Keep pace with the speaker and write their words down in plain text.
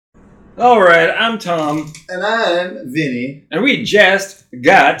Alright, I'm Tom, And I'm Vinny. and we just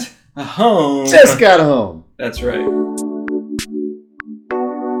got home. Just got home. That's right.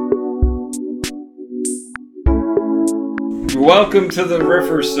 Welcome to the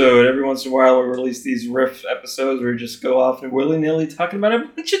Riffersode. Every once in a while we release these riff episodes where we just go off and willy-nilly talking about a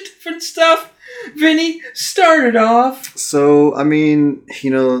bunch of different stuff. Vinny, start it off. So, I mean,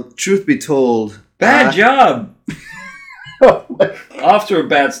 truth be told... Bad job. Off to a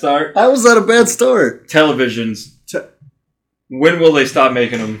bad start. How was that a bad start? Televisions. When will they stop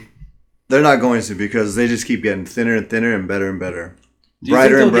making them? They're not going to, because they just keep getting thinner and thinner and better and better. Do you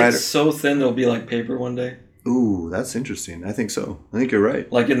brighter think and they'll brighter. get so thin they'll be like paper one day? Ooh, that's interesting. I think so. I think you're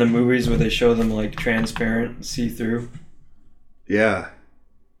right. Like in the movies where they show them like transparent, see-through. Yeah.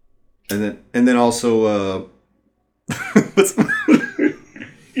 And then also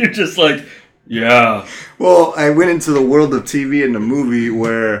You're just like, yeah. well, I went into the world of TV in a movie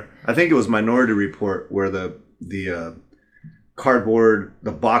where I think it was Minority Report, where the cardboard,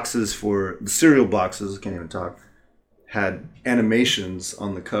 the boxes for the cereal boxes, can't even talk, had animations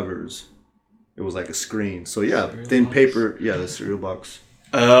on the covers. It was like a screen. So yeah, Cereal thin box? paper. Yeah, the cereal box.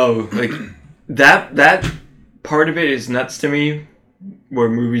 Oh, like that part of it is nuts to me. Where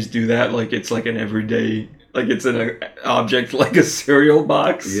movies do that, like it's like an everyday, like it's an object, like a cereal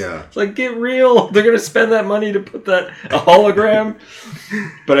box. Yeah. It's like, get real. They're gonna spend that money to put that a hologram.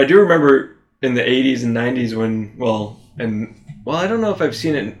 But I do remember in the 80s and 90s when, I don't know if I've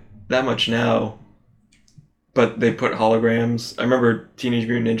seen it that much now, but they put holograms. I remember Teenage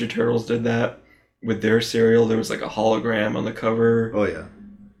Mutant Ninja Turtles did that with their cereal. There was like a hologram on the cover. Oh yeah.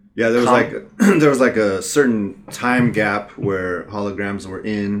 Yeah, there was there was like a certain time gap where holograms were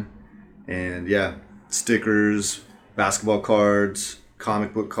in, and yeah, stickers, basketball cards,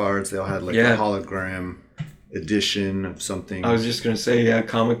 comic book cards. They all had like a hologram edition of something. I was just gonna say, yeah,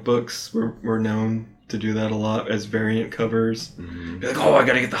 comic books were known to do that a lot as variant covers. Mm-hmm. You're like, oh, I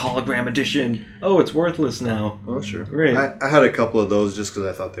gotta get the hologram edition. Oh, it's worthless now. Oh sure. Great. I had a couple of those just because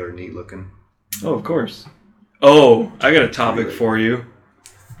I thought they were neat looking. Oh, of course. Oh, I got a topic for you.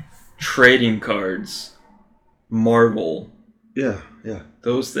 Trading cards. Marvel. Yeah.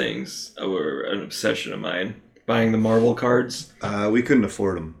 Those things were an obsession of mine. Buying the Marvel cards. We couldn't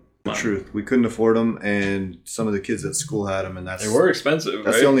afford them. The truth, we couldn't afford them, and some of the kids at school had them, and They were expensive,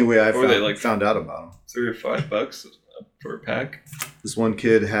 that's right? the only way I What were they, found out about them. $3 or $5 for a pack? This one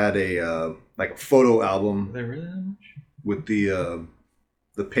kid had a like a photo album Were they really that much? with the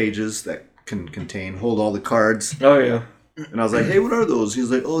pages that can hold all the cards. Oh, yeah. And I was like, hey, what are those? He's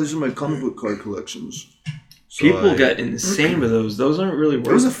like, oh, these are my comic book card collections. So People got insane with those. Those aren't really worth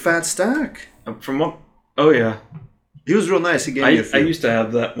it. was a fat stack. From what? Oh, yeah. He was real nice. He gave me a few. I used to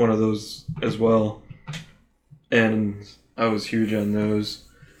have one of those as well. And I was huge on those.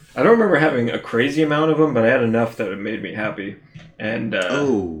 I don't remember having a crazy amount of them, but I had enough that it made me happy. And,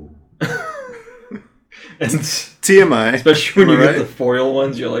 and TMI. especially when you Right? get the foil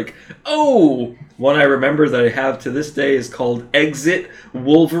ones, you're like, oh! One I remember that I have to this day is called Exit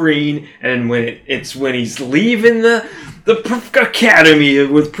Wolverine, and when he's leaving the academy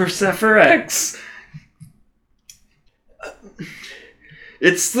with Persephone X.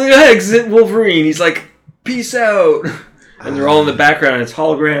 It's the Exit Wolverine. He's like, peace out. And they're all in the background, and it's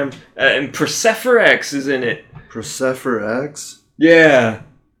hologram, and Persephone X is in it. Persephone X? Yeah.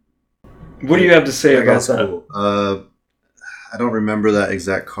 What do you have to say about that? Cool. I don't remember that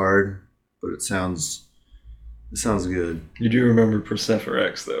exact card, but it sounds good. You do remember Persephone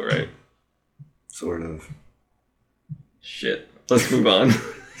X, though, right? Sort of. Shit. Let's move on.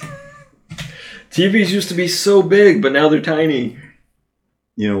 TVs used to be so big, but now they're tiny.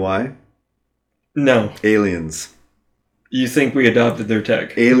 You know why? No. Aliens. You think we adopted their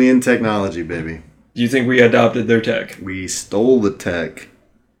tech? Alien technology, baby. Do you think we adopted their tech? We stole the tech.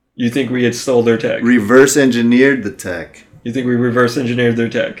 You think we had stole their tech? Reverse engineered the tech. You think we reverse engineered their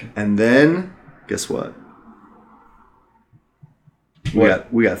tech? And then, guess what? We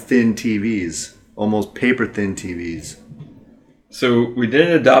got thin TVs. Almost paper thin TVs. So we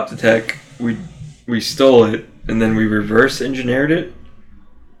didn't adopt the tech, we stole it, and then we reverse engineered it?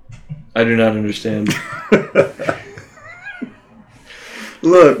 I do not understand.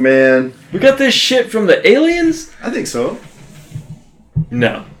 Look, man. We got this shit from the aliens? I think so.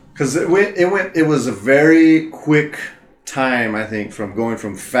 No. Because it was a very quick time, I think, from going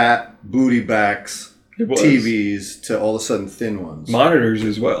from fat booty backs It was. TVs to all of a sudden thin ones. Monitors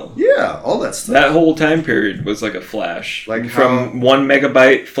as well. Yeah, all that stuff. That whole time period was like a flash. Like from 1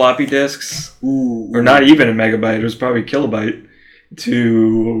 megabyte floppy disks, Ooh. or not even a megabyte, it was probably a kilobyte,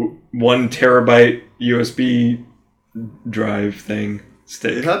 to 1 terabyte USB drive thing.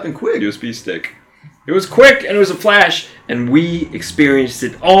 stick. It happened quick. USB stick. It was quick and it was a flash, and we experienced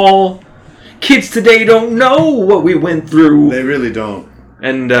it all. Kids today don't know what we went through. They really don't.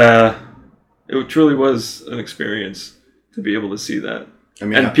 And it truly was an experience to be able to see that. I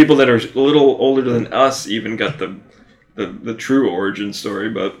mean, and people that are a little older than us even got the true origin story,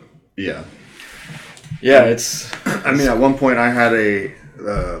 but yeah, it's. I mean, at one point I had a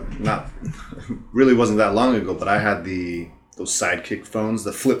not really wasn't that long ago, but I had those Sidekick phones,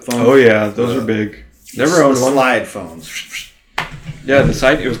 the flip phones. Oh yeah, those are big. Never owned one. Slide phones. Yeah,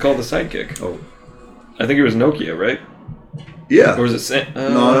 it was called the Sidekick. Oh, I think it was Nokia, right? Yeah. Or was it?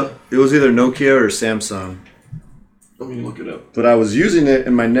 No, it was either Nokia or Samsung. Let me look it up. But I was using it,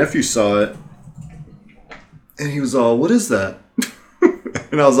 and my nephew saw it, and he was all, "What is that?"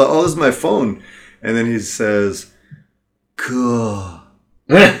 And I was like, "Oh, this is my phone." And then he says, "Cool,"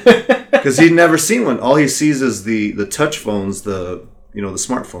 because he'd never seen one. All he sees is the touch phones, the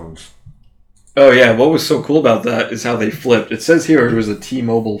smartphones. Oh yeah, what was so cool about that is how they flipped. It says here it was a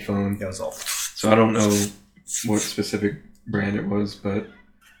T-Mobile phone. Yeah, it was all. So I don't know what specific brand it was, but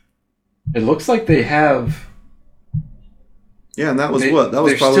it looks like they have. Yeah, and that was what? That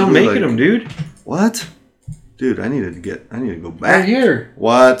was they're probably still making them, dude. What? Dude, I need to go back. Right here.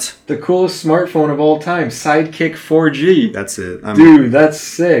 What? The coolest smartphone of all time, Sidekick 4G. That's it. Dude, that's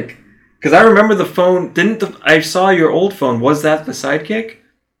sick. Because I remember the phone. I saw your old phone. Was that the Sidekick?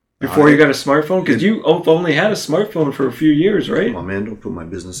 Before you got a smartphone? Because you only had a smartphone for a few years, right? Oh man, don't put my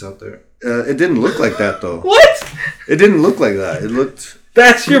business out there. It didn't look like that though. What? It didn't look like that. It looked.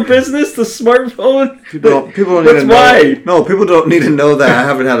 That's your business, the smartphone? People don't need to know. Why? No, people don't need to know that I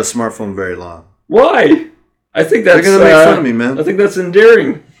haven't had a smartphone very long. Why? I think that's... They're gonna make fun of me, man. I think that's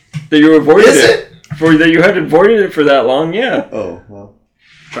endearing. That you avoided Is it? That you had avoided it for that long, yeah. Oh, well.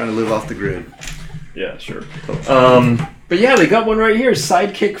 Trying to live off the grid. Yeah, sure. But yeah, they got one right here,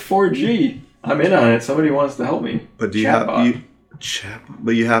 Sidekick 4G. I'm in on it. Somebody wants to help me. But do you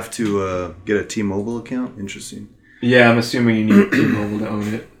But you have to get a T-Mobile account? Interesting. Yeah, I'm assuming you need T-Mobile to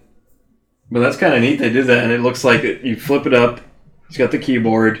own it. But that's kind of neat they did that, and it looks like you flip it up, it's got the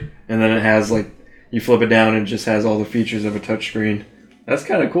keyboard, and then it has, like, you flip it down and it just has all the features of a touchscreen. That's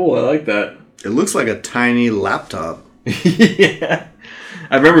kind of cool. I like that. It looks like a tiny laptop. Yeah.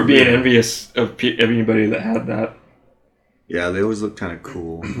 I remember being envious of anybody that had that. Yeah, they always look kind of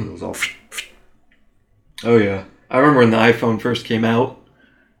cool. It was all... Oh, yeah. I remember when the iPhone first came out,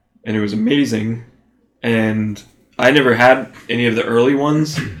 and it was amazing, and I never had any of the early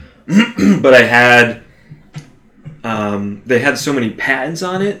ones, but I had... they had so many patents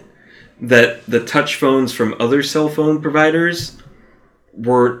on it that the touch phones from other cell phone providers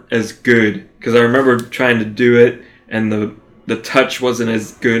weren't as good. Because I remember trying to do it, and the touch wasn't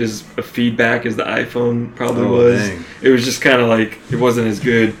as good as a feedback as the iPhone probably was. Dang. It was just kind of like, it wasn't as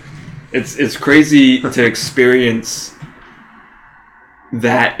good. It's crazy to experience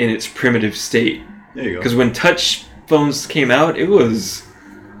that in its primitive state. There you go. Because when touch phones came out, it was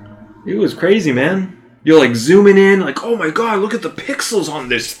crazy, man. You're like zooming in, like, oh my god, look at the pixels on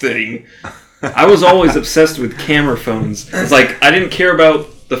this thing. I was always obsessed with camera phones. It's like, I didn't care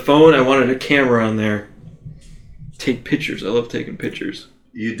about the phone, I wanted a camera on there. Take pictures. I love taking pictures.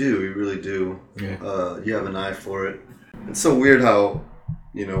 You do, you really do. Yeah. You have an eye for it. It's so weird how,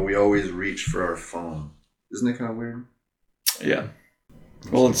 we always reach for our phone. Isn't it kind of weird? Yeah.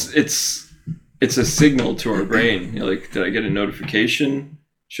 Well, it's a signal to our brain. You're like, did I get a notification?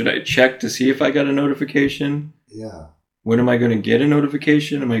 Should I check to see if I got a notification? Yeah. When am I going to get a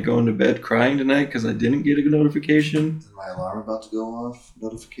notification? Am I going to bed crying tonight because I didn't get a notification? Is my alarm about to go off?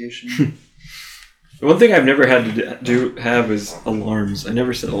 Notification? The one thing I've never had to have is alarms. I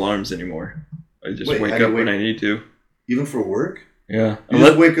never set alarms anymore. I just wake up when I need to. Even for work? Yeah. You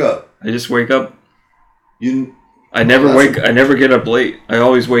just wake up? I just wake up. I never never get up late. I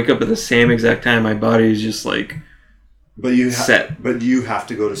always wake up at the same exact time. My body is just like... But you set. But you have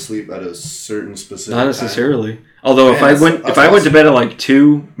to go to sleep at a certain specific Not necessarily. Time. Although if I went to bed at like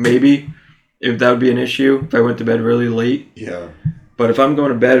 2, maybe if that would be an issue. If I went to bed really late. Yeah. But if I'm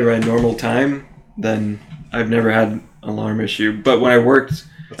going to bed around normal time, then I've never had an alarm issue. But when I worked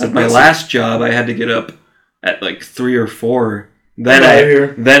at my last job, I had to get up at like 3 or 4. Then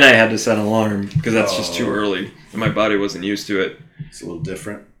I had to set an alarm because that's just too early, and my body wasn't used to it. It's a little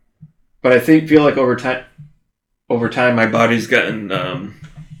different. But I feel like over time, my body's gotten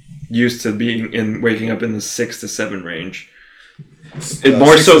used to waking up in the 6 to 7 range.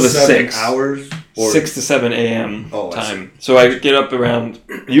 More so the 6 hours, 6 to 7 a.m. time. So I get up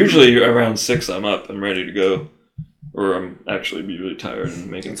usually around 6. I'm up. I'm ready to go, or I'm actually be really tired and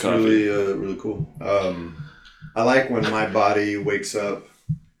making coffee. Really, really cool. I like when my body wakes up.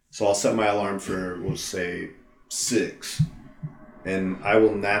 So I'll set my alarm for, we'll say, 6. And I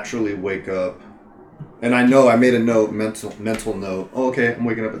will naturally wake up. And I know I made a note, mental note. Oh, okay, I'm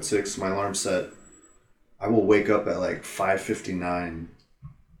waking up at 6. My alarm's set. I will wake up at like 5:59.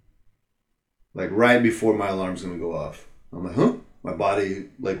 Like right before my alarm's going to go off. I'm like, huh? My body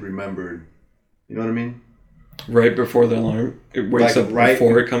like remembered. You know what I mean? Right before the alarm, it wakes Like, up right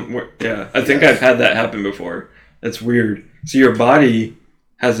before it comes. Yeah, I think I've had that happen before. That's weird. So your body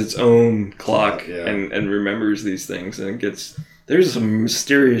has its own clock Yeah. and remembers these things, and it gets. There's some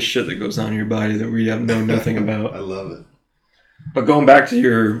mysterious shit that goes on in your body that we have know nothing about. I love it. But going back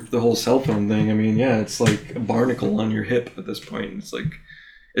to the whole cell phone thing, I mean, yeah, it's like a barnacle on your hip at this point. It's like,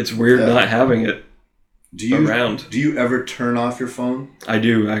 it's weird not having it around. Do you ever turn off your phone? I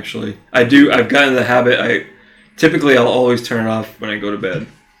do, actually. I do. I've gotten the habit. Typically, I'll always turn it off when I go to bed.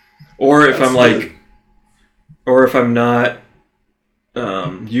 Or if I'm like, good. or if I'm not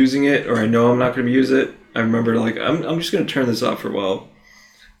using it, or I know I'm not going to use it, I remember like, I'm just going to turn this off for a while.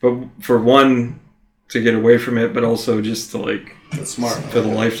 But for one, to get away from it, but also just to like, that's smart. For the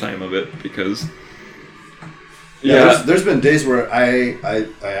lifetime of it, because there's been days where I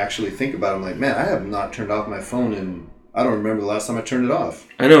actually think about it. I'm like, man, I have not turned off my phone and I don't remember the last time I turned it off.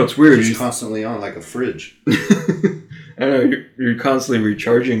 I know, it's weird. It's constantly on like a fridge. I know, you're constantly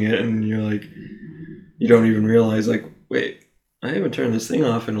recharging it, and you're like, you don't even realize, like, wait, I haven't turned this thing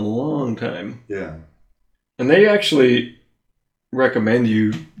off in a long time. Yeah. And they actually recommend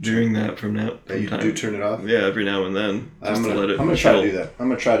you doing that from now. You do turn it off? Yeah, every now and then. I'm gonna try to do that. I'm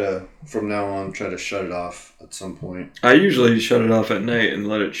gonna try to, from now on, try to shut it off at some point. I usually shut it off at night and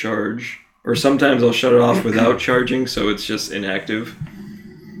let it charge. Or sometimes I'll shut it off without charging, so it's just inactive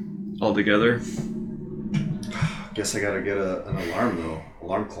altogether. Guess I gotta get an alarm though.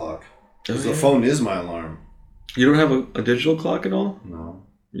 Alarm clock. Because The phone is my alarm. You don't have a digital clock at all? No.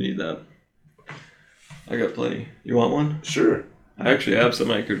 You need that. I got plenty. You want one? Sure. I actually have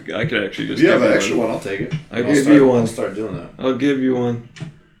some. I could actually just. If you have an extra one, I'll take it. I'll give you one. I'll start doing that. I'll give you one.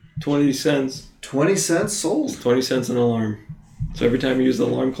 20 cents. 20 cents sold. 20 cents an alarm. So every time you use the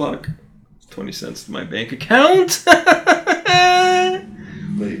alarm clock, it's 20 cents to my bank account.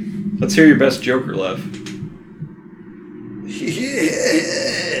 Wait. Let's hear your best Joker laugh.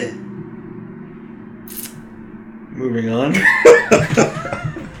 Yeah. Moving on.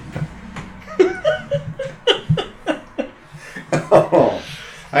 Oh,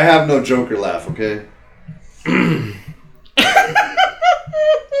 I have no Joker laugh, okay?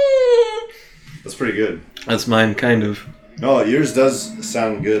 That's pretty good. That's mine, kind of. No, yours does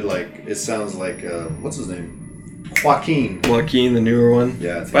sound good. Like, it sounds like, what's his name? Joaquin, the newer one.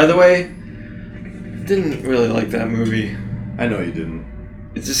 Yeah. By the way, didn't really like that movie. I know you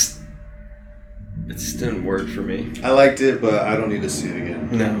didn't. It just didn't work for me. I liked it, but I don't need to see it again.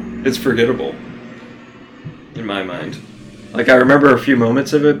 No, it's forgettable. In my mind. Like, I remember a few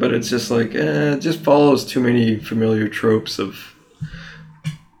moments of it, but it's just like, it just follows too many familiar tropes of,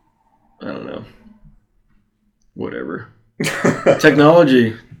 I don't know, whatever.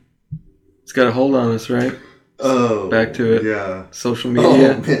 Technology. It's got a hold on us, right? Oh. Back to it. Yeah. Social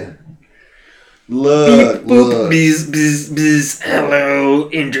media. Oh, man. Look, look. Biz, biz, biz. Hello,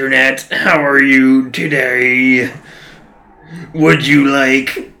 Internet. How are you today? Would you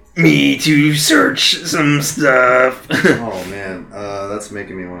like me to search some stuff? Oh, man. That's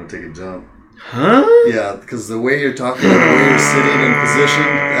making me want to take a jump. Huh? Yeah, because the way you're talking, the way you're sitting in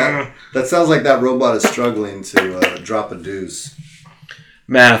position, that sounds like that robot is struggling to drop a deuce.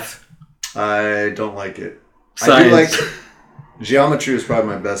 Math. I don't like it. Science. I do like geometry is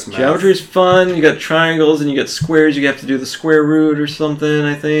probably my best math. Geometry is fun. You got triangles and you got squares. You have to do the square root or something,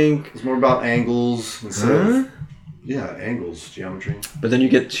 I think. It's more about angles instead of... Yeah, angles, geometry. But then you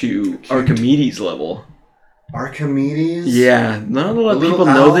get to Archimedes level. Archimedes? Yeah, not a lot of people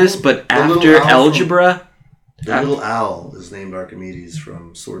know this, but after algebra... The little owl is named Archimedes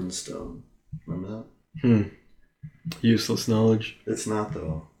from Sword and Stone. Remember that? Useless knowledge. It's not,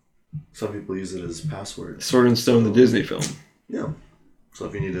 though. Some people use it as password. Sword and Stone, the Disney film. Yeah. So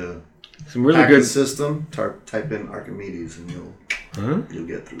if you need to some really good system, type in Archimedes and you'll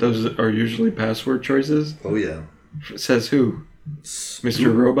get through. Those are usually password choices? Oh, yeah. Says who?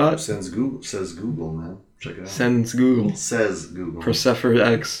 Mr. Robot? Says Google, man. Check it out. Sends Google. Says Google. Persephone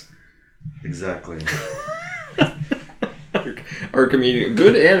X. Exactly. Archimedes.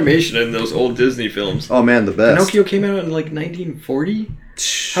 Good animation in those old Disney films. Oh, man, the best. Pinocchio came out in like 1940?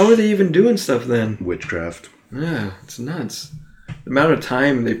 How were they even doing stuff then? Witchcraft. Yeah, it's nuts. The amount of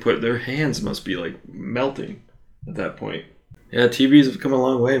time they put, their hands must be like melting at that point. Yeah, TVs have come a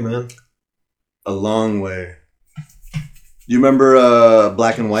long way, man. A long way. You remember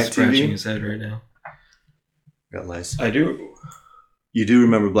black and white Scratching TV? his head right now. Got lice. I do. You do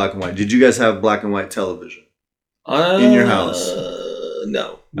remember black and white. Did you guys have black and white television in your house?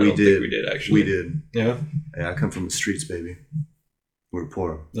 No. We think we did, actually. We did. Yeah? Yeah, I come from the streets, baby. We're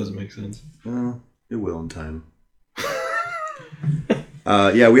poor. Doesn't make sense. It will in time.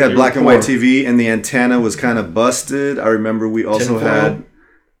 Yeah, we had black and white TV, and the antenna was kind of busted. I remember we also had...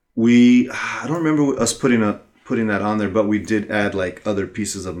 I don't remember us putting that on there, but we did add like other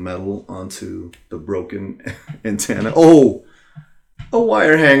pieces of metal onto the broken antenna. Oh, a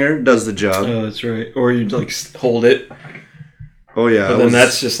wire hanger does the job. Oh, that's right. Or you'd like hold it. Oh yeah, but then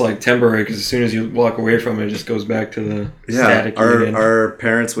that's just like temporary because as soon as you walk away from it, it just goes back to the static. Our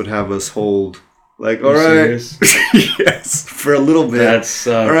parents would have us hold like, all right, yes, for a little bit. That's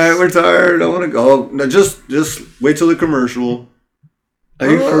all right. We're tired. I want to go. No, just wait till the commercial. Are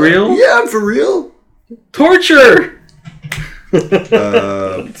you for real? Yeah, I'm for real. Torture!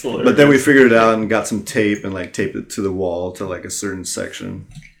 But then we figured it out and got some tape and like taped it to the wall to like a certain section.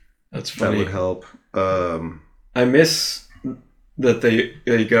 That's funny. That would help. I miss that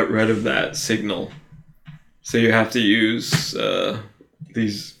they got rid of that signal. So you have to use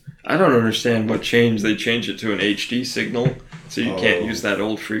these... I don't understand what changed. They changed it to an HD signal. So you can't use that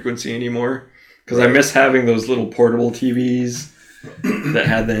old frequency anymore. Because I miss having those little portable TVs that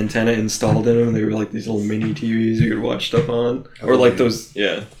had the antenna installed in them. They were like these little mini TVs you could watch stuff on. Or like those,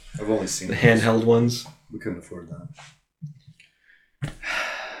 yeah. I've only seen the handheld ones. We couldn't afford that.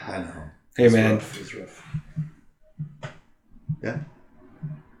 I know. Hey, man. It was rough. Yeah.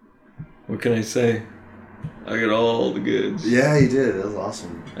 What can I say? I got all the goods. Yeah, you did. That was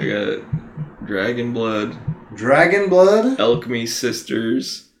awesome. I got Dragon Blood. Dragon Blood? Alchemy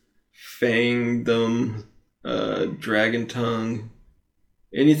Sisters. Fangdom. Dragon Tongue.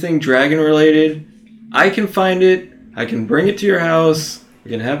 Anything dragon related, I can find it. I can bring it to your house.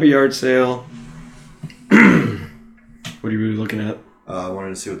 We can have a yard sale. What are you looking at? I wanted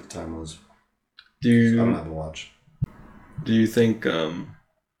to see what the time was. I don't have a watch. Do you think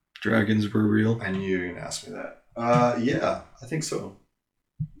dragons were real? I knew you were going to ask me that. Yeah, I think so.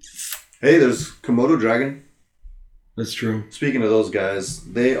 Hey, there's Komodo dragon. That's true. Speaking of those guys,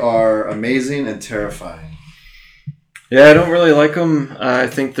 they are amazing and terrifying. Yeah, I don't really like them. I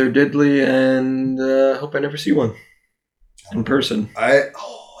think they're diddly, and hope I never see one in person. I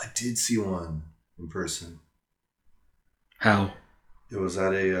did see one in person. How? It was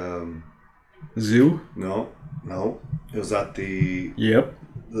at a zoo. No. It was at the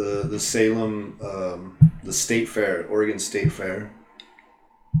the Salem the State Fair, Oregon State Fair,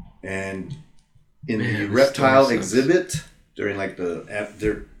 and in the reptile exhibit during like the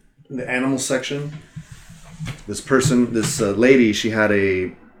animal section. This lady, she had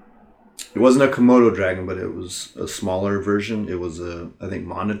it wasn't a Komodo dragon, but it was a smaller version. It was I think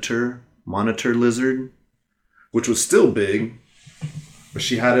monitor lizard, which was still big, but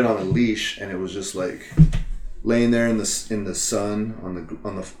she had it on a leash, and it was just like laying there in the sun on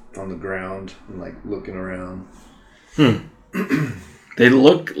the ground and like looking around. They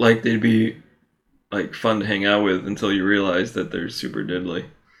look like they'd be like fun to hang out with until you realize that they're super diddly.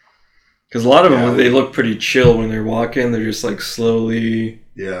 Because a lot of them, they look pretty chill when they're walking. They're just like slowly,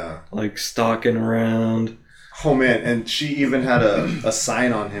 like stalking around. Oh man! And she even had a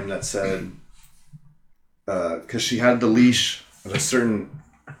sign on him that said, because she had the leash at a certain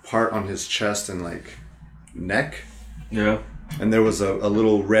part on his chest and like neck. Yeah. And there was a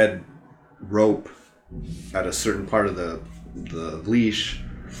little red rope at a certain part of the leash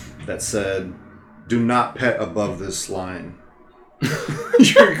that said, "Do not pet above this line."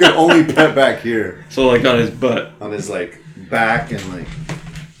 You can only pet back here. So like on his butt. On his like back and like,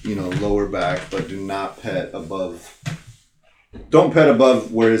 lower back, but do not pet above. Don't pet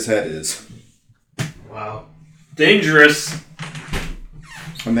above where his head is. Wow. Dangerous.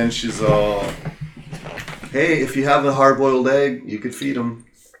 And then she's all, hey, if you have a hard-boiled egg, you could feed him.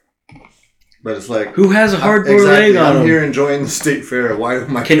 But it's like, who has a hard-boiled egg on him? I'm here enjoying the state fair. Why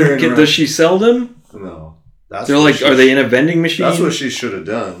am I carrying around? Does she sell them? No. They're like, are they in a vending machine? That's what she should have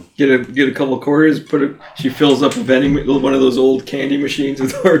done. Get a couple of quarters, she fills up one of those old candy machines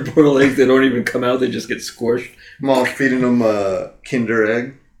with hard-boiled eggs. They don't even come out; they just get squished. Mom feeding them a Kinder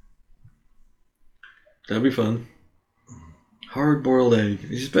egg. That'd be fun. Hard-boiled egg.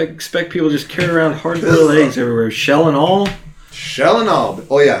 You expect people to just carry around hard-boiled eggs everywhere, shell and all. Shell and all.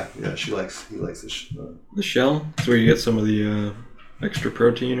 Oh yeah. He likes the shell. That's where you get some of the extra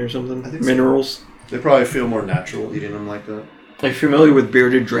protein or something. I think minerals. So. They probably feel more natural eating them like that. Are you familiar with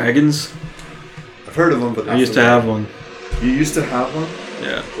bearded dragons? I've heard of them, but I used to have one. You used to have one?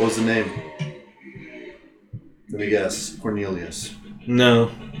 Yeah. What was the name? Let me guess. Cornelius.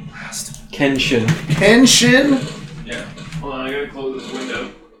 No. Kenshin. Kenshin? Yeah. Hold on, I gotta close this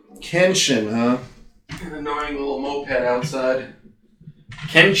window. Kenshin, huh? An annoying little moped outside.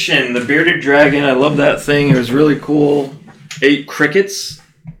 Kenshin, the bearded dragon. I love that thing. It was really cool. Ate crickets,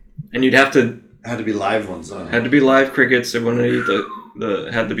 and you'd have to. Had to be live ones, huh? Had to be live crickets. They wouldn't eat the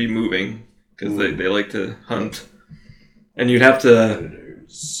had to be moving because they like to hunt, and you'd have to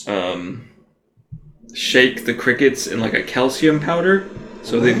shake the crickets in like a calcium powder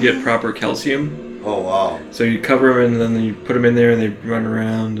so they'd get proper calcium. Oh wow! So you cover them and then you put them in there and they run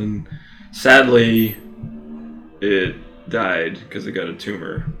around. And sadly, it died because it got a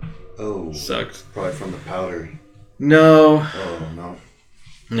tumor. Oh, sucked. Probably from the powder. No. Oh no.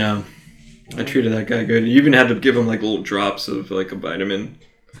 No. I treated that guy good. You even had to give him like little drops of like a vitamin.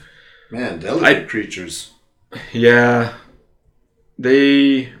 Man, delicate creatures. Yeah.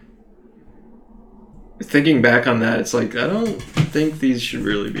 Thinking back on that, it's like, I don't think these should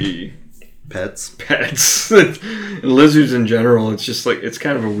really be pets. And lizards in general, it's just like, it's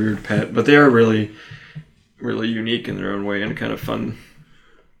kind of a weird pet, but they are really, really unique in their own way and kind of fun.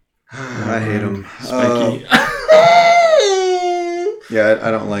 I hate them. Spiky. Yeah,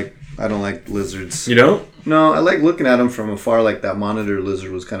 I don't like lizards. You don't? No, I like looking at them from afar. Like that monitor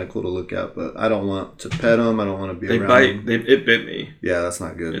lizard was kind of cool to look at, but I don't want to pet them. I don't want to be around them. They bite. It bit me. Yeah, that's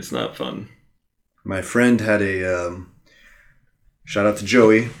not good. It's not fun. My friend had a shout out to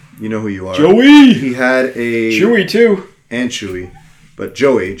Joey. You know who you are. Joey. He had a Chewy too. And Chewy, but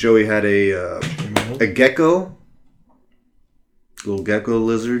Joey had a gecko, little gecko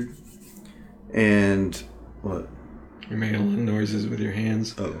lizard, and what? You're making a lot of noises with your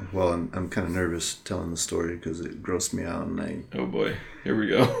hands. Oh, well, I'm kind of nervous telling the story because it grossed me out. Oh boy, here we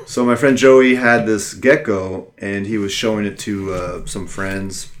go. So my friend Joey had this gecko, and he was showing it to some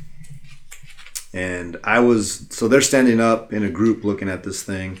friends. And so they're standing up in a group looking at this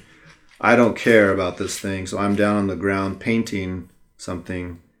thing. I don't care about this thing, so I'm down on the ground painting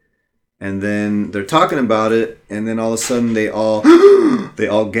something. And then they're talking about it, and then all of a sudden they all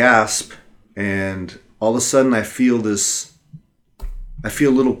gasp, and all of a sudden I feel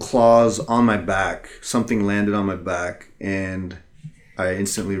little claws on my back. Something landed on my back, and I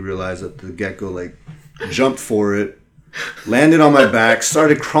instantly realized that the gecko like jumped for it, landed on my back,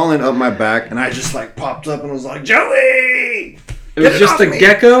 started crawling up my back, and I just like popped up and was like, Joey! It was just a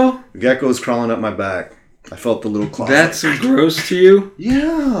gecko? The gecko was crawling up my back. I felt the little claws. That's like, gross to you?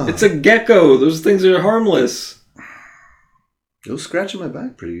 Yeah. It's a gecko. Those things are harmless. It was scratching my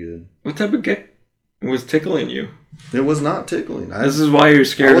back pretty good. What type of gecko was tickling you? It was not tickling. This is why you're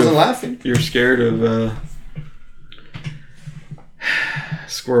scared. I wasn't laughing. You're scared of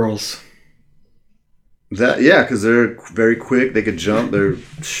squirrels. Yeah, because they're very quick. They could jump. They're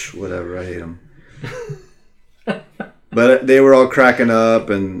whatever. I hate them. But they were all cracking up,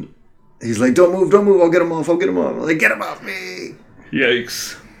 and he's like, "Don't move! I'll get him off! I'm like, "Get him off me!"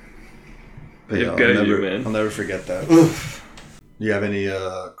 Yikes! But yeah, I'll never forget that. You have any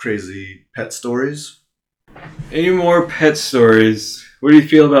crazy pet stories? Any more pet stories? What do you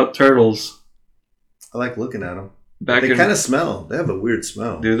feel about turtles? I like looking at them. They kind of smell. They have a weird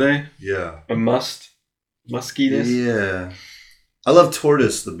smell. Do they? Yeah. Muskiness? Yeah. I love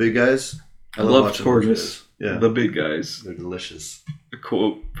tortoise, the big guys. I love tortoise. Yeah. The big guys. They're delicious. A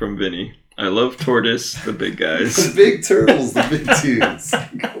quote from Vinny. I love tortoise, the big guys. The big turtles, the big dudes.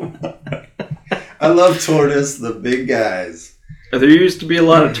 I love tortoise, the big guys. There used to be a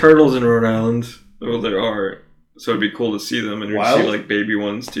lot of turtles in Rhode Island. Well, there are. So it'd be cool to see them. And you'd see like baby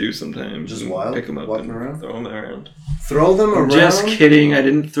ones too sometimes. Just wild? Pick them up walking and around? throw them around. Throw them around? Just kidding. I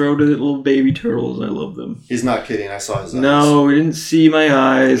didn't throw to the little baby turtles. I love them. He's not kidding. I saw his eyes. No, we didn't see my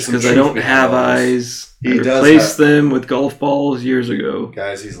eyes because I don't have eyes. He I replaced them with golf balls years ago.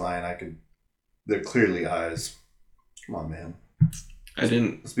 Guys, he's lying. They're clearly eyes. Come on, man. I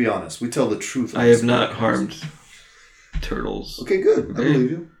didn't. Let's be honest. We tell the truth. I have not harmed turtles. Okay, good. I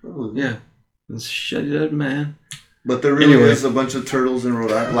believe you. Yeah. Let's shut it up, man. But there really is a bunch of turtles in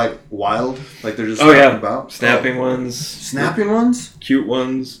Rhode Island, like wild, like they're just about. Snapping ones. Snapping ones? Cute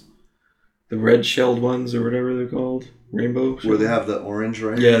ones. The red-shelled ones or whatever they're called. Rainbow. Where they have the orange,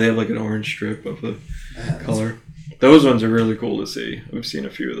 right? Yeah, they have like an orange strip of the color. Those ones are really cool to see. We've seen a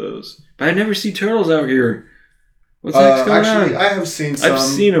few of those. But I never see turtles out here. What's next going on? I have seen some. I've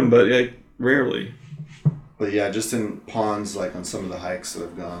seen them, but like, rarely. But yeah, just in ponds, like on some of the hikes that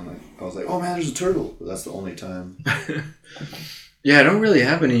I've gone, like, I was like, oh man, there's a turtle. But that's the only time. Yeah, I don't really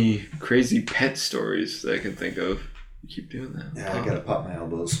have any crazy pet stories that I can think of. You keep doing that. Yeah, I gotta pop my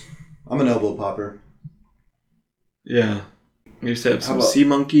elbows. I'm an elbow popper. Yeah. We used to have some sea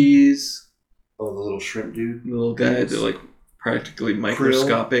monkeys. Oh, the little shrimp dude. The little guy. They're like practically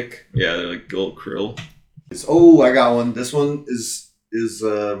microscopic. Krill. Yeah, they're like little krill. Oh, I got one. This one is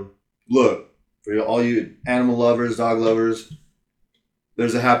look, for all you animal lovers, dog lovers,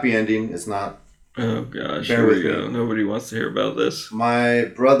 there's a happy ending. It's not. Oh gosh, here we go. Nobody wants to hear about this. My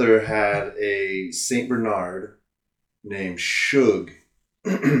brother had a Saint Bernard named Shug.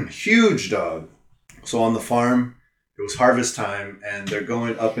 Huge dog. So on the farm, it was harvest time, and they're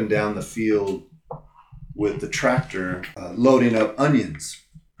going up and down the field with the tractor, loading up onions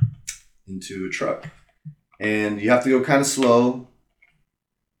into a truck. And you have to go kind of slow.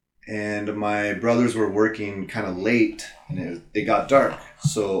 And my brothers were working kind of late, and it got dark.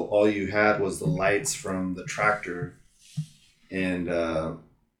 So all you had was the lights from the tractor. And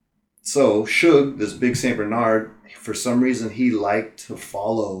so Shug, this big St. Bernard, for some reason, he liked to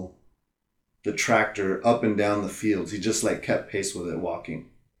follow the tractor up and down the fields. He just like kept pace with it walking.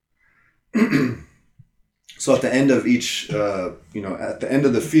 So at the end of each, at the end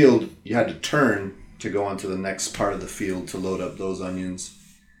of the field, you had to turn to go onto the next part of the field to load up those onions.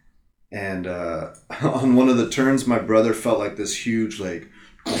 And on one of the turns, my brother felt like this huge, like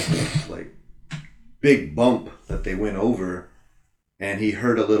big bump that they went over, and he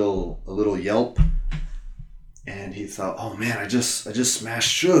heard a little yelp, and he thought, "Oh man, I just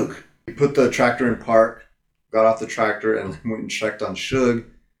smashed Shug." He put the tractor in park, got off the tractor, and went and checked on Shug,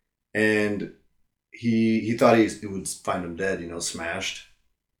 and he thought he would find him dead, smashed,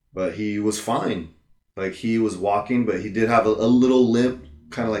 but he was fine. Like he was walking, but he did have a little limp.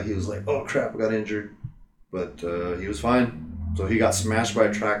 Kind of like he was like, "Oh crap, I got injured," but he was fine. So he got smashed by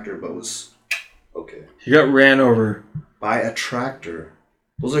a tractor, but was okay. He got ran over by a tractor.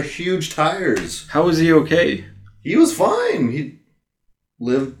 Those are huge tires. How was he okay? He was fine. He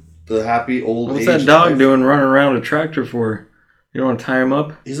lived the happy old age. What's that dog doing running around a tractor for? You don't want to tie him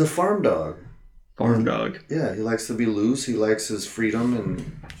up? He's a farm dog. Farm dog. Yeah, he likes to be loose. He likes his freedom,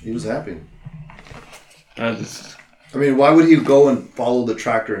 and he was happy. I mean, why would he go and follow the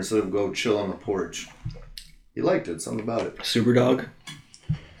tractor instead of go chill on the porch? He liked it. Something about it. Super dog?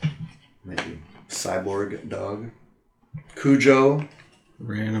 Maybe. Cyborg dog. Cujo.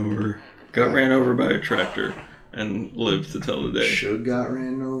 Got ran over by a tractor and lived to tell the day. Shug got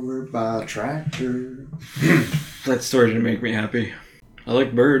ran over by a tractor. That story didn't make me happy. I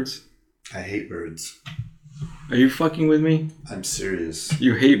like birds. I hate birds. Are you fucking with me? I'm serious.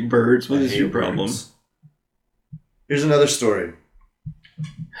 You hate birds? What is your problem? Birds. Here's another story.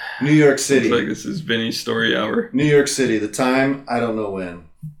 New York City. Looks like this is Vinny's story hour. New York City. The time, I don't know when.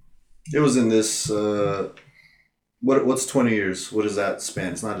 It was in this, what's 20 years? What is that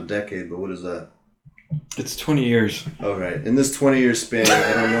span? It's not a decade, but what is that? It's 20 years. All right. In this 20-year span,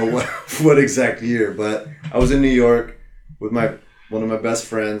 I don't know what exact year, but I was in New York with one of my best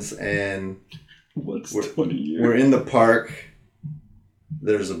friends, and what's 20 years? We're in the park.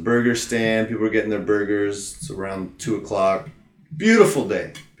 There's a burger stand. People are getting their burgers. It's around 2:00. Beautiful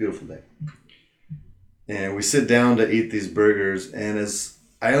day. Beautiful day. And we sit down to eat these burgers, and as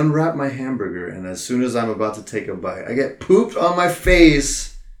I unwrap my hamburger, and as soon as I'm about to take a bite, I get pooped on my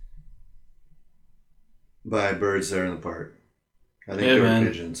face by birds there in the park. I think they were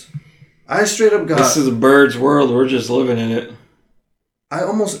pigeons. I straight up got... This is a bird's world. We're just living in it. I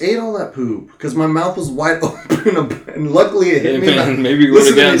almost ate all that poop because my mouth was wide open, and luckily it hit me. Man, maybe you would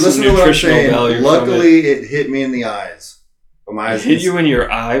have gotten some nutritional value. Luckily, it hit me in the eyes. But my eyes hit you in your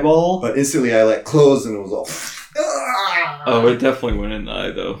eyeball? But instantly, I closed, and it was all... Oh, it definitely went in the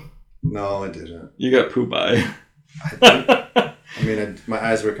eye, though. No, it didn't. You got poop eye. My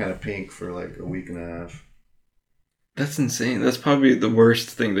eyes were kind of pink for like a week and a half. That's insane. That's probably the worst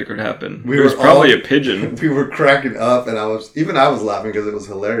thing that could happen. It was probably a pigeon. We were cracking up, and I was laughing because it was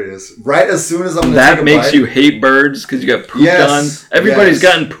hilarious. Right as soon as I'm gonna that makes you hate birds because you got pooped on. Everybody's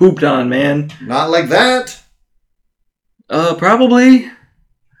gotten pooped on, man. Not like that. Probably.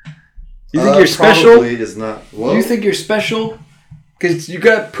 You think you're special? Probably is not. Well, you think you're special because you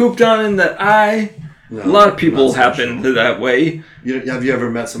got pooped on in the eye? No, a lot of people happen to that way. Have you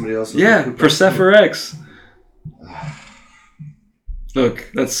ever met somebody else? Yeah, Persephone.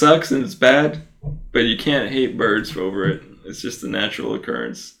 Look, that sucks and it's bad, but you can't hate birds over it. It's just a natural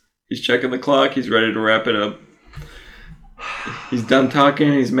occurrence. He's checking the clock. He's ready to wrap it up. He's done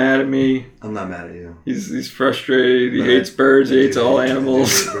talking. He's mad at me. I'm not mad at you. He's frustrated. He hates birds. He hates all animals.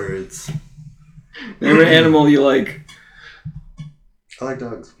 I hate birds. Name an animal you like. I like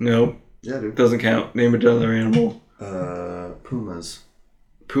dogs. No. Yeah, dude. Doesn't count. Name another animal. Pumas.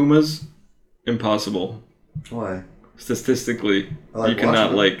 Pumas? Impossible. Why? Statistically, you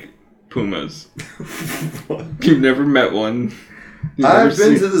cannot like pumas. You've never met one. I've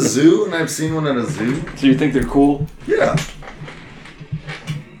been to the zoo, and I've seen one at a zoo. So you think they're cool? Yeah.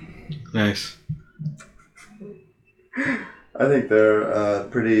 Nice. I think they're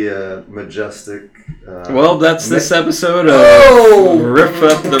pretty majestic. Well, that's this episode of Riff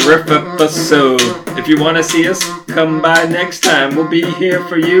Up the Riff episode. If you want to see us, come by next time. We'll be here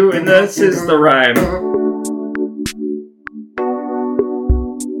for you, and this is the rhyme.